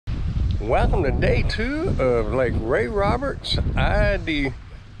Welcome to day 2 of Lake Ray Roberts, Isle du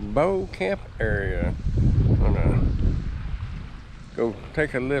Bois camp area. I'm gonna go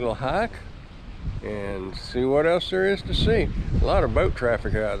take a little hike and see what else there is to see. A lot of boat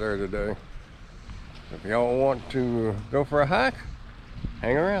traffic out there today. If y'all want to go for a hike,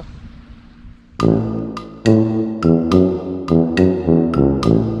 hang around.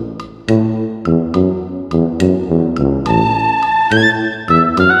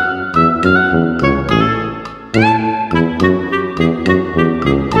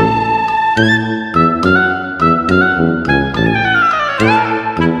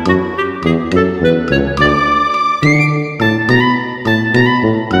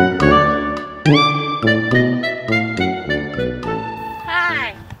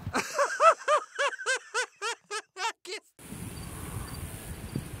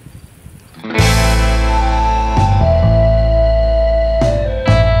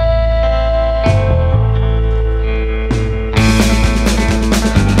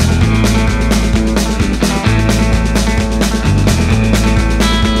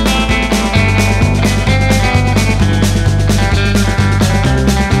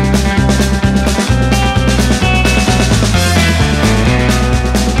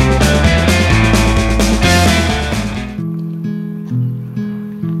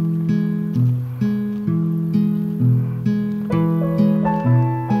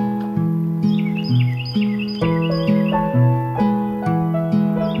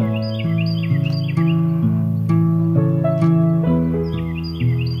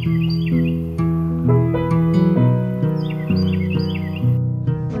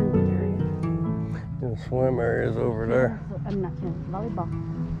 Swim areas over there. I'm not sure. Volleyball.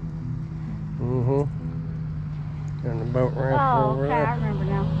 And the boat ramp over there. I remember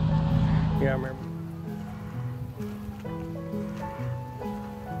now. Yeah, I remember.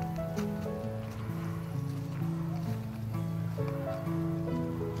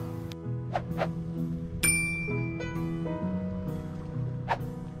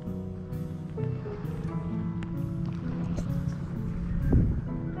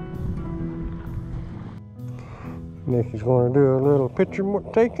 Nikki's going to do a little picture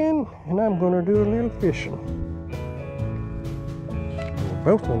taking, and I'm going to do a little fishing. We're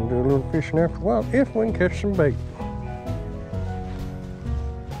both going to do a little fishing after a while, if we can catch some bait.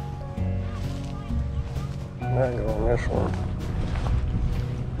 Might go on this one.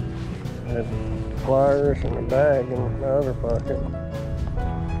 Had pliers and a bag in the other pocket.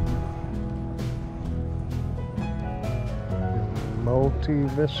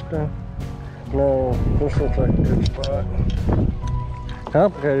 Multi-Vista. No, this looks like a good spot.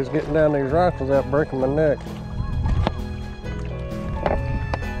 Complicated is getting down these rocks without breaking my neck.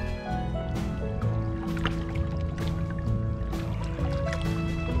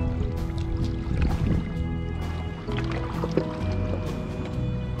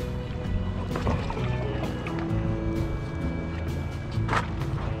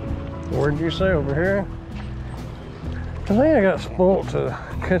 Where'd you say, over here? I think I got spoiled to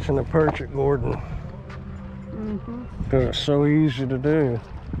catching a perch at Gordon. Because it's so easy to do.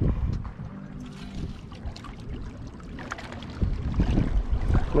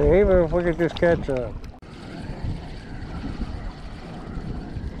 I mean, even if we could just catch a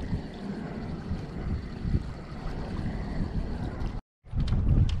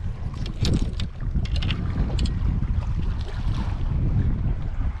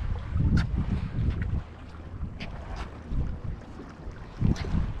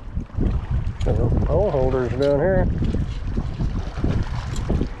pole holders down here.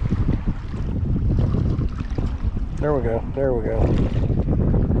 There we go, there we go.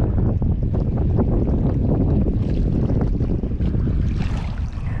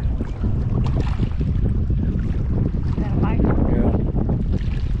 Yeah.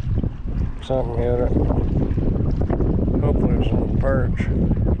 Something hit it. Hopefully it was a perch.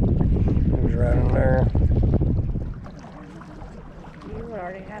 It was right in there. You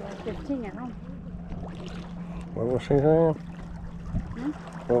already had like 15 at home. What was he saying?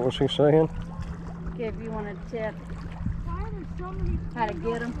 What was he saying? If you want a tip, how to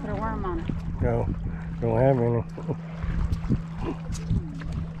get them, put a worm on it. No, don't have any.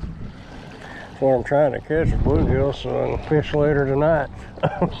 That's what I'm trying to catch, a bluegill, so I can fish later tonight.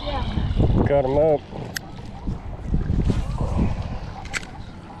 Yeah. Got them up.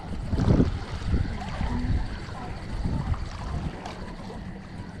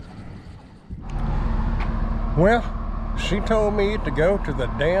 Well, she told me to go to the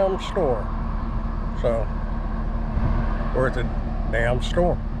damn store. So, we're at the damn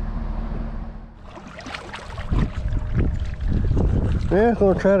store. Yeah,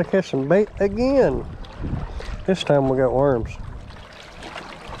 gonna try to catch some bait again. This time we got worms.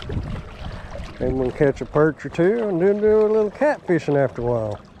 Maybe we can catch a perch or two and then do a little catfishing after a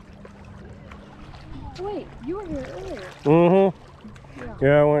while. Wait, you were here earlier. Mm-hmm.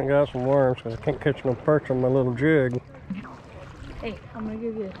 Yeah, I went and got some worms because I can't catch no perch on my little jig. Hey, I'm gonna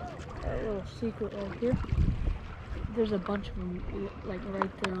give you a little secret right here. There's a bunch of them, like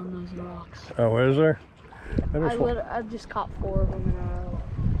right there on those rocks. Oh, is there? I just caught 4 of them in a row.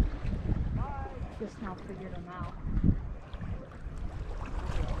 Just now figured them out.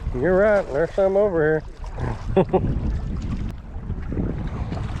 You're right, there's some over here.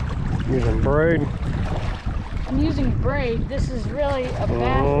 Using braid. I'm using braid. This is really a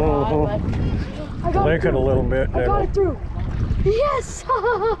bass rod, but I got Lick it a little bit. I got it through. Yes!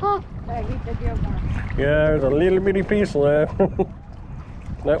 Yeah, there's a little bitty piece left.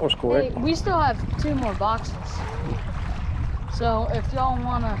 That was quick. Hey, we still have 2 more boxes. So if y'all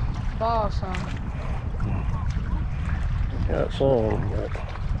want to borrow some. Got some, but...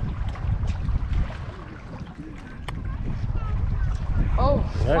 Oh,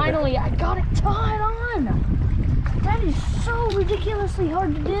 finally, I got it tied on. That is so ridiculously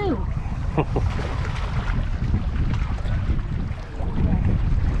hard to do.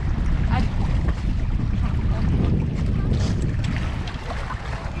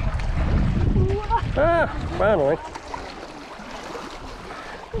 Ah, finally.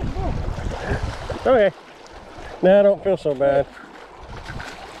 Okay. Now I don't feel so bad.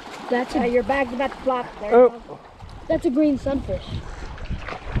 That's your bag's about to flop there. Oh. That's a green sunfish.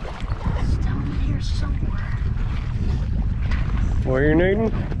 It's down here somewhere. What are you needing? A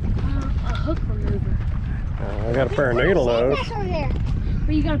hook remover. I got a pair of needle nose.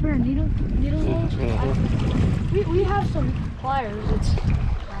 But you got a pair of needle nose? We have some pliers. It's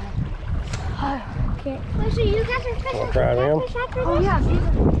okay. Wait, so you guys are fishing Wanna for try them? catfish after this? Oh yeah, these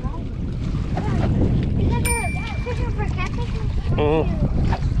are You guys are fishing for catfish?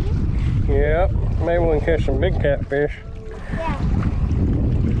 Yep. Maybe we can catch some big catfish. Yeah.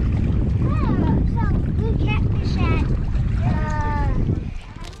 So we catfish at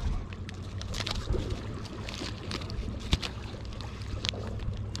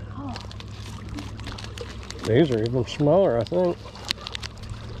These are even smaller, I think.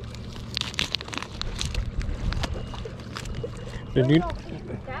 Did you?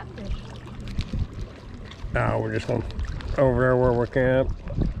 No, we're just going over there where we camp.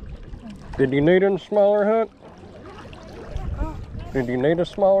 Did you need a smaller hook? Did you need a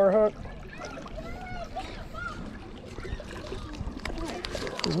smaller hook?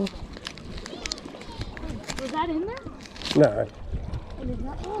 Was that in there? No. It is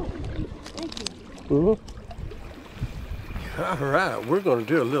not. Oh, thank you. All right, we're going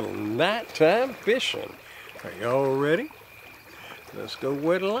to do a little nighttime fishing. Are y'all ready? Let's go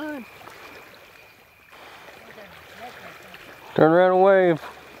wet a line. Turn around and wave.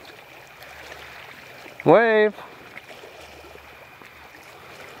 Wave.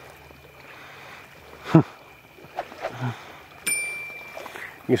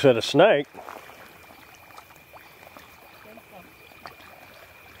 You said a snake.